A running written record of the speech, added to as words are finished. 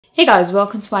Hey guys,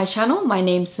 welcome to my channel. My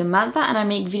name's Samantha and I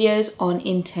make videos on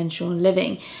intentional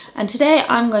living. And today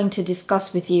I'm going to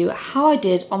discuss with you how I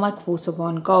did on my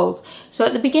Q1 goals. So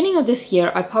at the beginning of this year,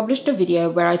 I published a video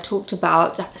where I talked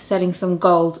about setting some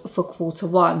goals for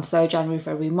Q1, so January,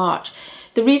 February, March.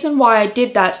 The reason why I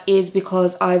did that is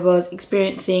because I was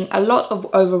experiencing a lot of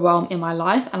overwhelm in my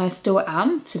life, and I still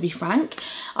am, to be frank.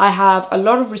 I have a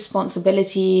lot of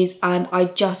responsibilities and I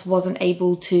just wasn't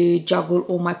able to juggle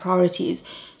all my priorities.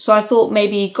 So I thought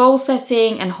maybe goal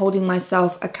setting and holding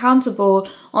myself accountable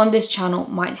on this channel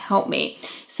might help me.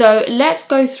 So let's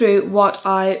go through what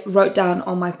I wrote down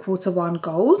on my Q1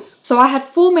 goals. So I had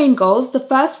 4 main goals. The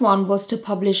first one was to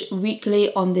publish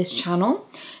weekly on this channel.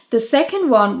 The second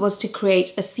one was to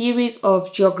create a series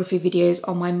of geography videos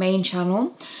on my main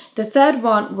channel. The third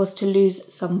one was to lose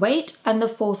some weight, and the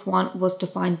fourth one was to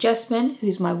find Jasmine,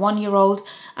 who's my 1-year-old,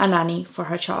 a nanny for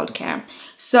her childcare.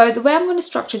 So the way I'm going to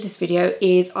structure this video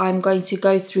is I'm going to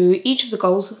go through each of the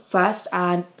goals first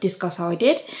and discuss how I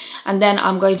did, and then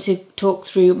I'm going to talk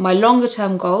through my longer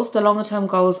term goals. The longer term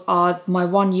goals are my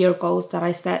 1-year goals that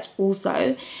I set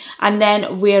also, and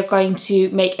then we're going to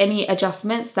make any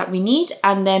adjustments that we need,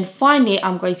 and then finally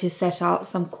I'm going to set out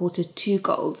some Q2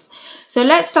 goals. So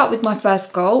let's start with my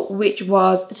first goal, which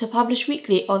was to publish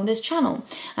weekly on this channel.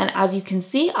 And as you can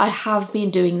see, I have been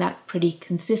doing that pretty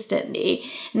consistently.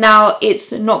 Now,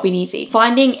 it's not been easy.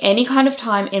 Finding any kind of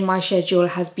time in my schedule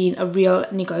has been a real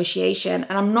negotiation.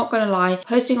 And I'm not going to lie,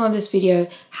 posting on this video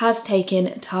has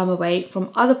taken time away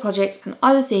from other projects and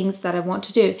other things that I want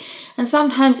to do. And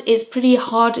sometimes it's pretty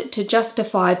hard to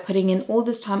justify putting in all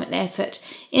this time and effort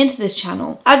into this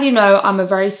channel. As you know, I'm a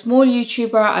very small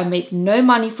YouTuber. I make no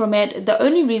money from it. The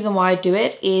only reason why I do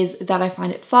it is that I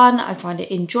find it fun, I find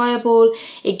it enjoyable.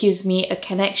 It gives me a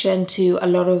connection to a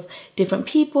lot of different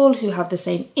people who have the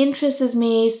same interests as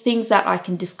me, things that I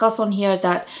can discuss on here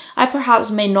that I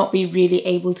perhaps may not be really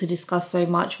able to discuss so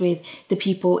much with the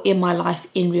people in my life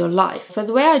in real life. So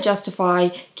the way I justify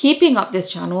keeping up this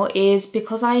channel is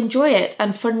because I enjoy it,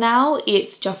 and for now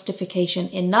it's justification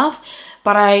enough.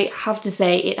 But I have to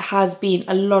say it has been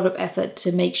a lot of effort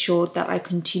to make sure that I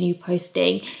continue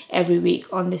posting every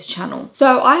week on this channel.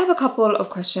 So I have a couple of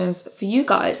questions for you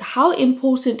guys. How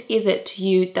important is it to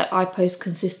you that I post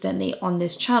consistently on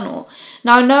this channel?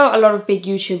 Now, I know a lot of big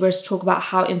YouTubers talk about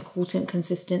how important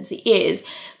consistency is,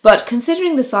 but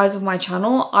considering the size of my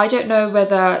channel, I don't know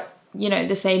whether,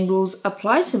 the same rules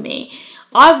apply to me.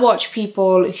 I watch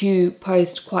people who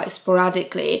post quite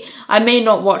sporadically. I may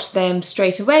not watch them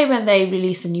straight away when they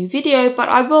release a new video, but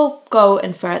I will go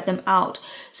and ferret them out.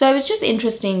 So it's just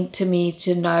interesting to me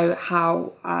to know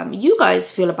how you guys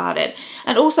feel about it.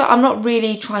 And also, I'm not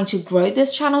really trying to grow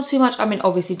this channel too much. I mean,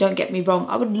 obviously, don't get me wrong,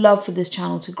 I would love for this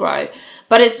channel to grow,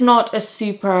 but it's not a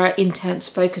super intense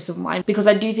focus of mine, because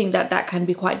I do think that that can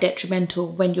be quite detrimental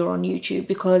when you're on YouTube,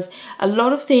 because a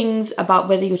lot of things about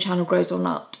whether your channel grows or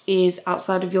not is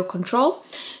outside of your control.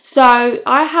 So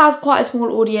I have quite a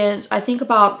small audience. I think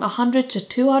about 100 to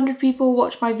 200 people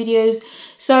watch my videos.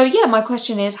 So yeah, my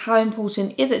question is, how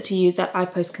important is it to you that I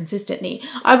post consistently?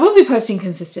 I will be posting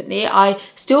consistently. I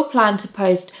still plan to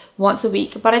post once a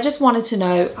week, but I just wanted to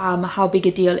know how big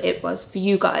a deal it was for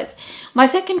you guys. My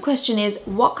second question is,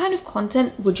 what kind of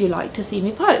content would you like to see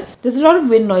me post? There's a lot of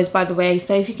wind noise, by the way,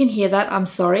 so if you can hear that, I'm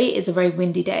sorry, it's a very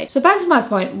windy day. So back to my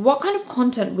point, what kind of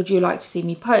content would you like to see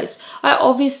me post? I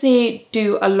obviously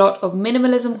do a lot of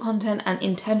minimalism content and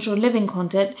intentional living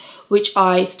content, which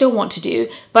I still want to do,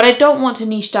 but I don't want to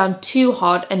niche down too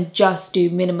hard and just do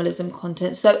minimalism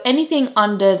content. So anything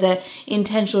under the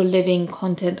intentional living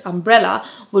content umbrella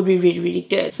would be really, really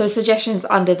good. So suggestions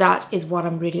under that is what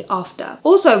I'm really after.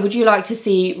 Also, would you like to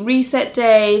see reset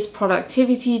days,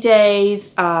 productivity days,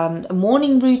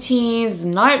 morning routines,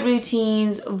 night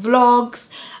routines, vlogs?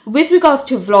 With regards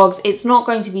to vlogs, it's not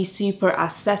going to be super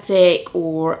aesthetic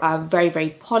or very,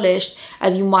 very polished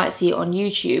as you might see on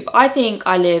YouTube. I think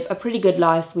I live a pretty good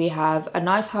life. We have a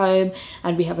nice home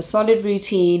and we have a solid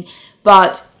routine,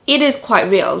 but it is quite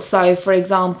real. So for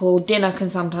example, dinner can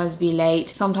sometimes be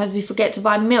late. Sometimes we forget to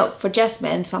buy milk for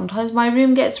Jasmine. Sometimes my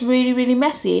room gets really, really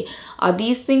messy. Are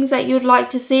these things that you'd like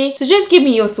to see? So just give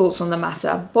me your thoughts on the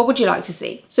matter. What would you like to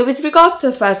see? So with regards to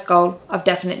the first goal, I've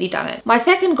definitely done it. My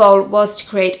second goal was to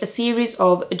create a series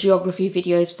of geography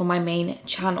videos for my main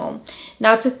channel.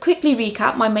 Now, to quickly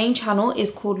recap, my main channel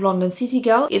is called London City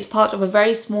Girl. It's part of a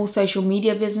very small social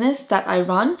media business that I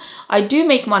run. I do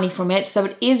make money from it, so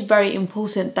it is very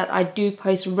important that I do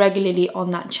post regularly on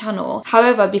that channel.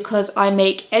 However, because I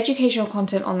make educational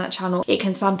content on that channel, it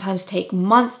can sometimes take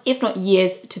months, if not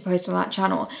years, to post on that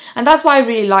channel. And that's why I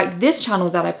really like this channel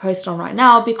that I post on right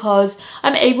now, because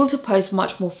I'm able to post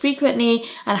much more frequently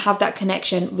and have that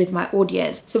connection with my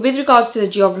audience. So with regards to the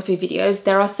geography videos,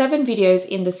 there are 7 videos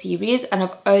in the series and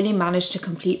I've only managed to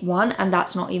complete 1, and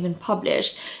that's not even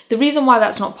published. The reason why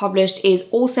that's not published is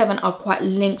all 7 are quite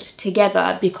linked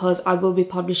together because I will be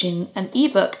publishing an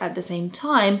ebook at the same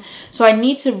time. So I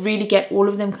need to really get all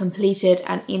of them completed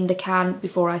and in the can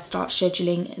before I start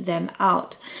scheduling them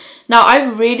out. Now, I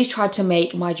really tried to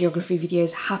make my geography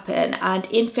videos happen, and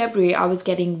in February I was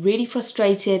getting really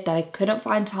frustrated that I couldn't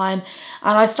find time,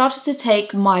 and I started to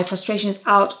take my frustrations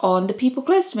out on the people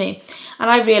close to me, and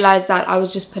I realized that I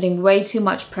was just putting way too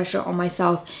much pressure on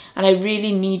myself, and I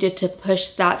really needed to push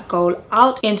that goal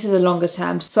out into the longer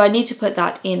term. So I need to put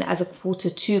that in as a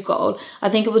Q2 goal. I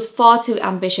think it was far too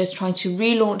ambitious trying to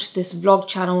relaunch this vlog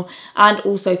channel and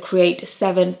also create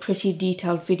 7 pretty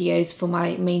detailed videos for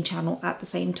my main channel at the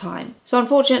same time. So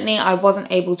unfortunately, I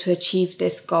wasn't able to achieve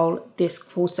this goal this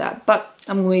quarter, but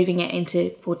I'm moving it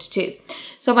into Q2.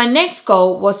 So my next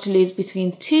goal was to lose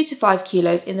between 2 to 5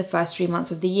 kilos in the first 3 months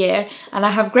of the year. And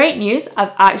I have great news,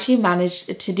 I've actually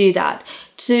managed to do that.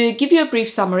 To give you a brief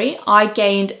summary, I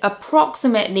gained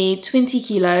approximately 20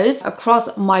 kilos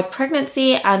across my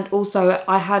pregnancy, and also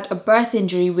I had a birth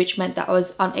injury which meant that I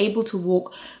was unable to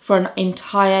walk for an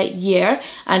entire year,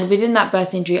 and within that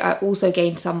birth injury I also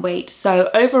gained some weight. So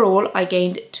overall I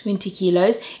gained 20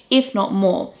 kilos, if not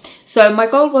more. So my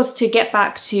goal was to get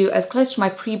back to as close to my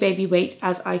pre-baby weight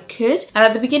as I could, and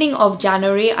at the beginning of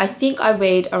January I think I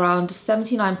weighed around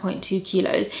 79.2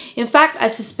 kilos. In fact, I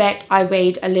suspect I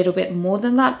weighed a little bit more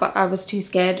than that, but I was too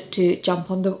scared to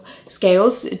jump on the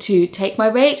scales to take my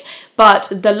weight. But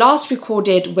the last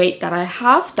recorded weight that I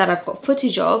have, that I've got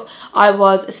footage of, I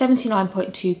was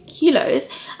 79.2 kilos,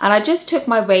 and I just took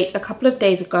my weight a couple of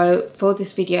days ago for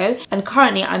this video, and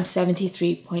currently I'm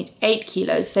 73.8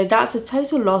 kilos. So that's a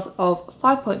total loss of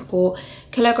 5.4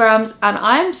 kilograms, and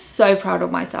I'm so proud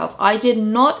of myself. I did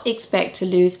not expect to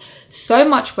lose so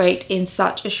much weight in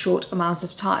such a short amount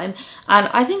of time, and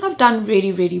I think I've done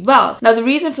really well. Now, the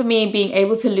reason for me being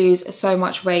able to lose so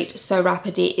much weight so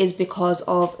rapidly is because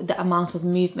of the amount of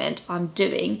movement I'm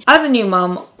doing. As a new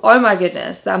mum, oh my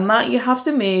goodness, the amount you have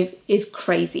to move is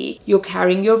crazy. You're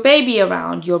carrying your baby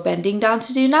around, you're bending down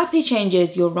to do nappy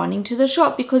changes, you're running to the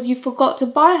shop because you forgot to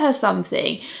buy her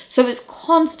something. So it's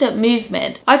constant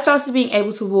movement. I started being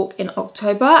able to walk in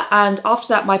October, and after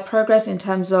that my progress in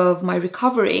terms of my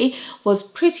recovery was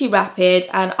pretty rapid,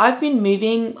 and I've been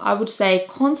moving, I would say,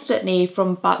 constantly from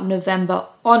about November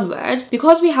onwards.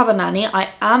 Because we have a nanny,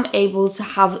 I am able to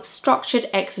have structured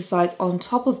exercise on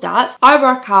top of that. I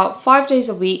work out 5 days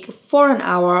a week for an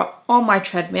hour on my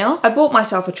treadmill. I bought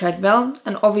myself a treadmill,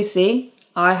 and obviously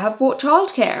I have bought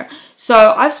childcare.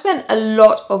 So I've spent a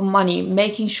lot of money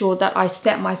making sure that I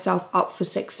set myself up for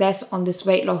success on this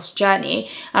weight loss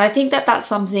journey. And I think that that's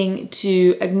something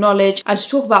to acknowledge and to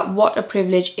talk about what a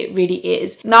privilege it really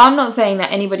is. Now, I'm not saying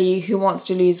that anybody who wants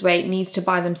to lose weight needs to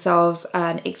buy themselves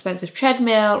an expensive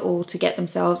treadmill or to get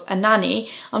themselves a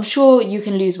nanny. I'm sure you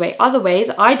can lose weight other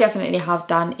ways. I definitely have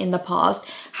done in the past.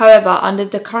 However, under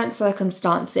the current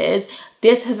circumstances,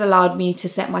 this has allowed me to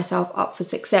set myself up for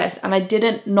success, and I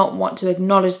didn't not want to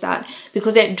acknowledge that,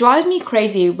 because it drives me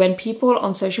crazy when people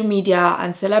on social media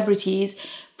and celebrities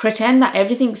pretend that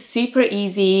everything's super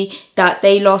easy, that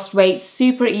they lost weight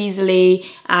super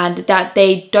easily, and that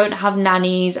they don't have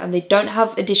nannies and they don't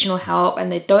have additional help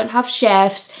and they don't have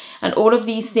chefs and all of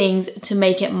these things to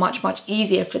make it much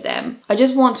easier for them. I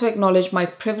just want to acknowledge my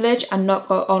privilege and not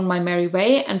go on my merry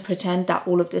way and pretend that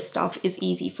all of this stuff is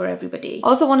easy for everybody. I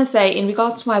also want to say, in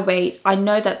regards to my weight, I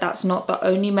know that that's not the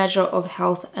only measure of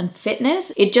health and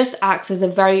fitness. It just acts as a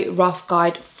very rough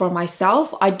guide for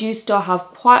myself. I do still have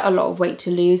quite a lot of weight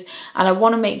to lose, and I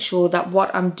want to make sure that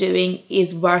what I'm doing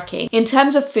is working. In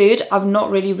terms of food, I've not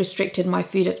really restricted my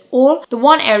food at all. The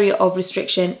one area of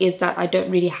restriction is that I don't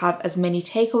really have as many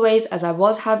takeaways as I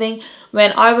was having.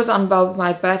 When I was unwell with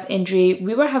my birth injury,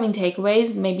 we were having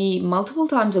takeaways maybe multiple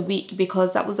times a week,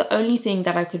 because that was the only thing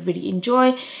that I could really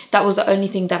enjoy. That was the only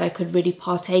thing that I could really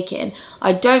partake in.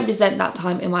 I don't resent that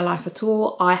time in my life at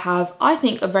all. I have, I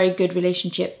think, a very good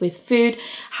relationship with food.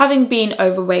 Having been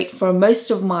overweight for most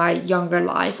of my younger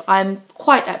life, I'm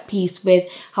quite at peace with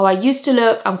how I used to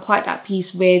look. I'm quite at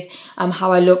peace with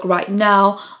how I look right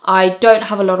now. I don't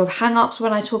have a lot of hang-ups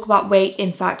when I talk about weight.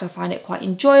 In fact, I find it quite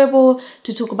enjoyable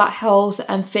to talk about health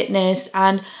and fitness,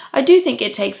 and I do think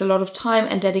it takes a lot of time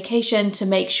and dedication to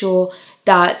make sure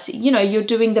that, you know, you're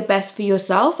doing the best for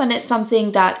yourself, and it's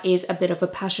something that is a bit of a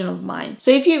passion of mine.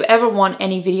 So if you ever want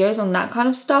any videos on that kind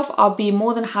of stuff, I'll be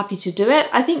more than happy to do it.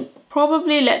 I think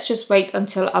probably let's just wait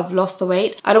until I've lost the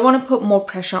weight. I don't want to put more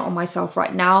pressure on myself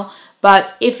right now,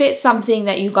 but if it's something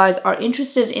that you guys are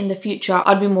interested in the future,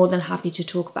 I'd be more than happy to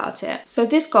talk about it. So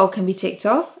this goal can be ticked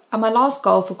off. And my last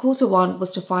goal for Q1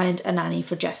 was to find a nanny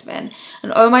for Jasmine.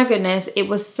 And oh my goodness, it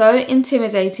was so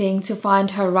intimidating to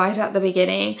find her right at the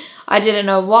beginning. I didn't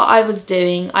know what I was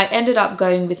doing. I ended up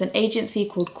going with an agency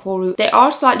called Koru. They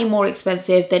are slightly more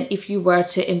expensive than if you were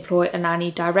to employ a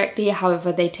nanny directly.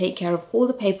 However, they take care of all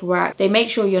the paperwork. They make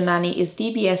sure your nanny is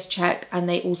DBS checked, and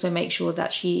they also make sure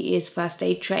that she is first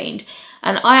aid trained.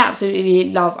 And I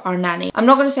absolutely love our nanny. I'm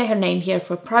not going to say her name here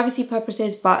for privacy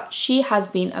purposes, but she has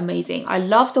been amazing. I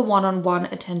love the one-on-one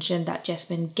attention that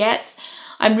Jasmine gets.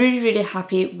 I'm really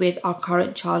happy with our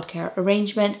current childcare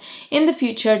arrangement. In the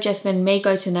future, Jasmine may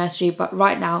go to nursery, but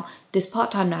right now, this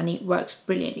part-time nanny works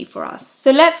brilliantly for us. So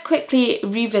let's quickly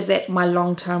revisit my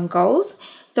long-term goals.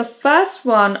 The first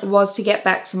one was to get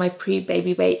back to my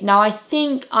pre-baby weight. Now, I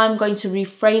think I'm going to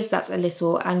rephrase that a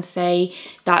little and say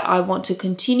that I want to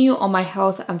continue on my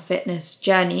health and fitness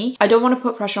journey. I don't want to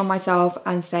put pressure on myself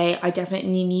and say I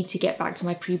definitely need to get back to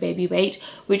my pre-baby weight,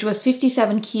 which was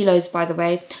 57 kilos, by the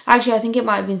way. Actually, I think it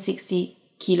might have been 60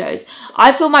 kilos.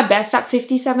 I feel my best at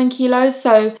 57 kilos.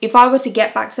 So if I were to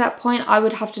get back to that point, I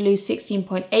would have to lose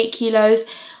 16.8 kilos.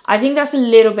 I think that's a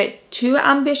little bit too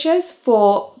ambitious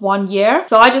for 1 year.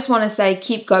 So I just want to say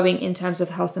keep going in terms of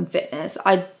health and fitness.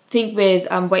 I think with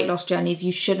weight loss journeys,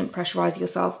 you shouldn't pressurize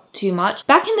yourself too much.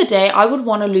 Back in the day, I would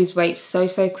want to lose weight so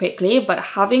quickly, but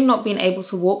having not been able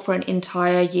to walk for an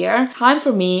entire year, time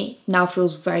for me now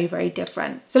feels very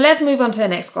different. So let's move on to the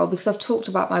next goal, because I've talked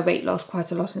about my weight loss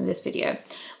quite a lot in this video.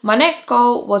 My next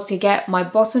goal was to get my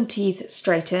bottom teeth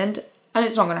straightened, and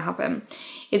it's not going to happen.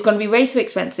 It's going to be way too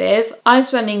expensive. I'm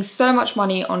spending so much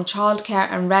money on childcare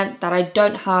and rent that I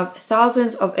don't have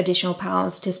thousands of additional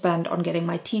pounds to spend on getting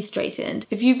my teeth straightened.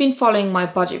 If you've been following my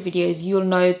budget videos, you'll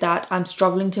know that I'm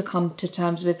struggling to come to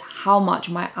terms with how much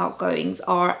my outgoings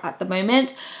are at the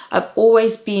moment. I've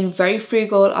always been very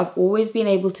frugal. I've always been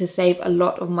able to save a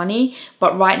lot of money,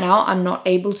 but right now I'm not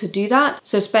able to do that.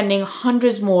 So spending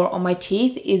hundreds more on my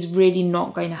teeth is really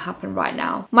not going to happen right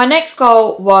now. My next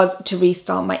goal was to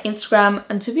restart my Instagram,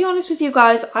 and to be honest with you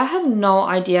guys, I have no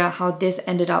idea how this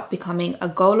ended up becoming a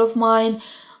goal of mine.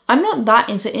 I'm not that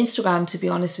into Instagram, to be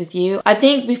honest with you. I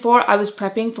think before I was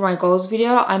prepping for my goals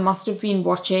video, I must have been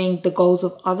watching the goals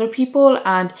of other people,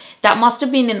 and that must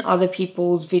have been in other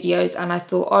people's videos, and I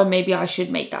thought, oh, maybe I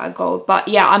should make that a goal. But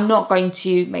yeah, I'm not going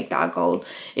to make that a goal.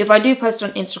 If I do post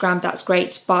on Instagram, that's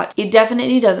great, but it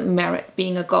definitely doesn't merit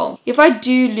being a goal. If I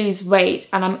do lose weight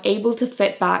and I'm able to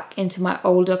fit back into my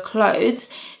older clothes,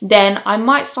 then I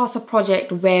might start a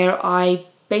project where I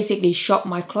basically shop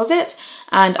my closet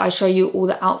and I show you all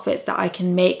the outfits that I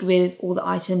can make with all the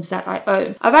items that I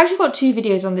own. I've actually got 2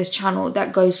 videos on this channel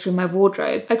that goes through my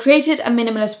wardrobe. I created a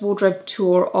minimalist wardrobe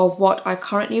tour of what I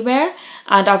currently wear,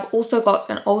 and I've also got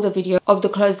an older video of the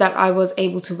clothes that I was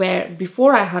able to wear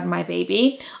before I had my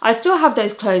baby. I still have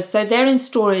those clothes, so they're in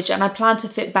storage and I plan to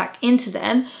fit back into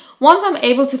them. Once I'm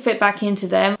able to fit back into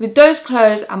them, with those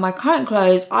clothes and my current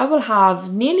clothes, I will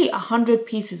have nearly 100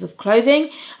 pieces of clothing,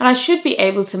 and I should be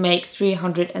able to make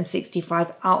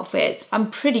 365 outfits, I'm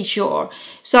pretty sure.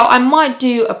 So I might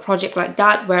do a project like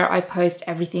that where I post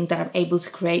everything that I'm able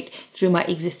to create through my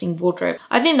existing wardrobe.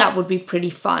 I think that would be pretty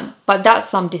fun, but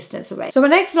that's some distance away. So my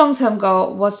next long-term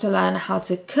goal was to learn how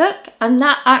to cook, and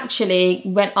that actually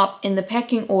went up in the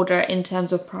pecking order in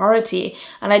terms of priority,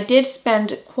 and I did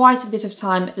spend quite a bit of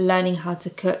time learning how to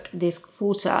cook this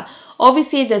quarter.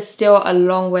 Obviously, there's still a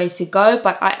long way to go,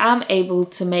 but I am able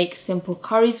to make simple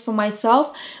curries for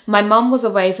myself. My mum was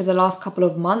away for the last couple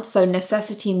of months, so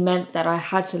necessity meant that I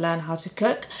had to learn how to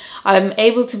cook. I'm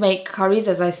able to make curries,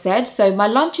 as I said, so my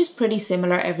lunch is pretty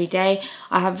similar every day.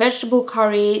 I have vegetable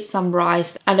curry, some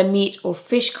rice, and a meat or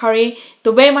fish curry.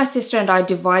 The way my sister and I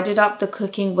divided up the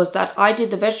cooking was that I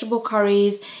did the vegetable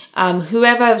curries,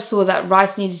 whoever saw that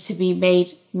rice needed to be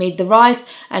made the rice,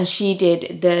 and she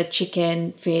did the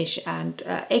chicken, fish and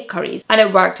egg curries, and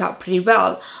it worked out pretty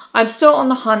well. I'm still on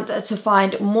the hunt to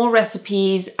find more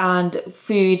recipes and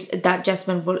foods that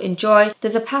Jasmine will enjoy.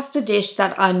 There's a pasta dish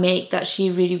that I make that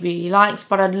she really likes,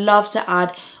 but I'd love to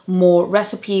add more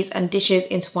recipes and dishes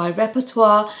into my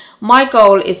repertoire. My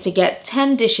goal is to get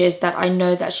 10 dishes that I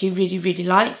know that she really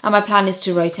likes, and my plan is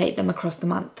to rotate them across the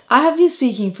month. I have been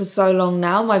speaking for so long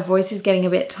now, my voice is getting a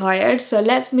bit tired, so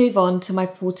let's move on to my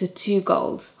quarter 2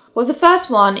 goals. Well, the first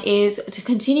one is to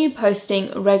continue posting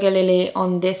regularly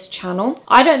on this channel.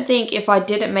 I don't think if I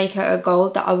didn't make it a goal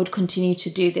that I would continue to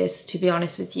do this, to be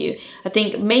honest with you. I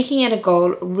think making it a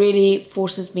goal really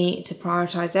forces me to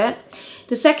prioritize it.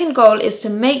 The second goal is to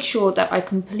make sure that I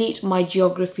complete my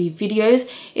geography videos.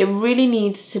 It really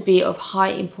needs to be of high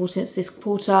importance this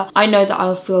quarter. I know that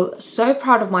I'll feel so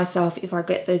proud of myself if I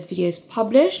get those videos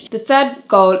published. The third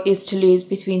goal is to lose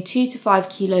between 2 to 5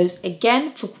 kilos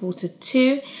again for quarter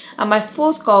 2. And my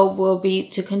fourth goal will be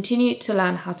to continue to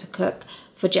learn how to cook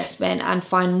for Jasmine and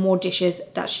find more dishes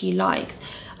that she likes.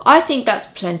 I think that's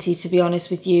plenty, to be honest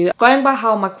with you. Going by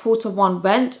how my quarter 1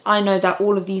 went, I know that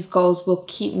all of these goals will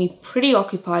keep me pretty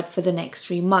occupied for the next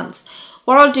 3 months.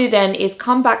 What I'll do then is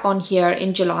come back on here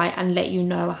in July and let you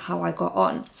know how I got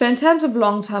on. So in terms of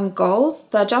long-term goals,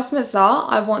 the adjustments are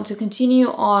I want to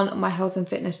continue on my health and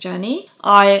fitness journey.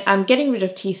 I am getting rid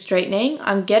of teeth straightening.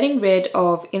 I'm getting rid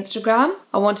of Instagram.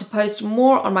 I want to post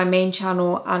more on my main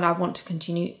channel and I want to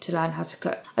continue to learn how to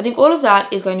cook. I think all of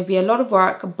that is going to be a lot of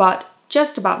work, but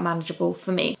just about manageable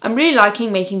for me. I'm really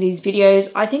liking making these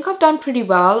videos. I think I've done pretty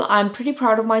well. I'm pretty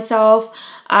proud of myself,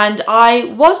 and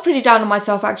I was pretty down on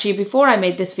myself actually before I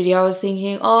made this video. I was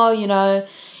thinking, oh, you know,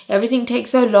 everything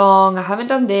takes so long, I haven't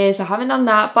done this, I haven't done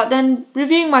that. But then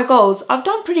reviewing my goals, I've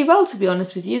done pretty well, to be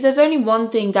honest with you. There's only one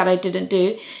thing that I didn't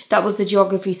do, that was the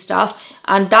geography stuff,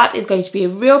 and that is going to be a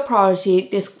real priority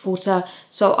this quarter.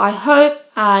 So I hope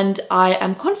and I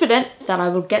am confident that I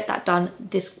will get that done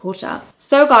this quarter.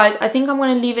 So guys, I think I'm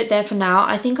going to leave it there for now.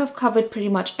 I think I've covered pretty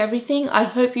much everything. I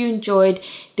hope you enjoyed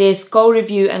this goal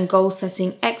review and goal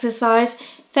setting exercise.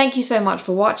 Thank you so much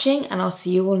for watching, and I'll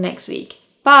see you all next week.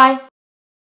 Bye!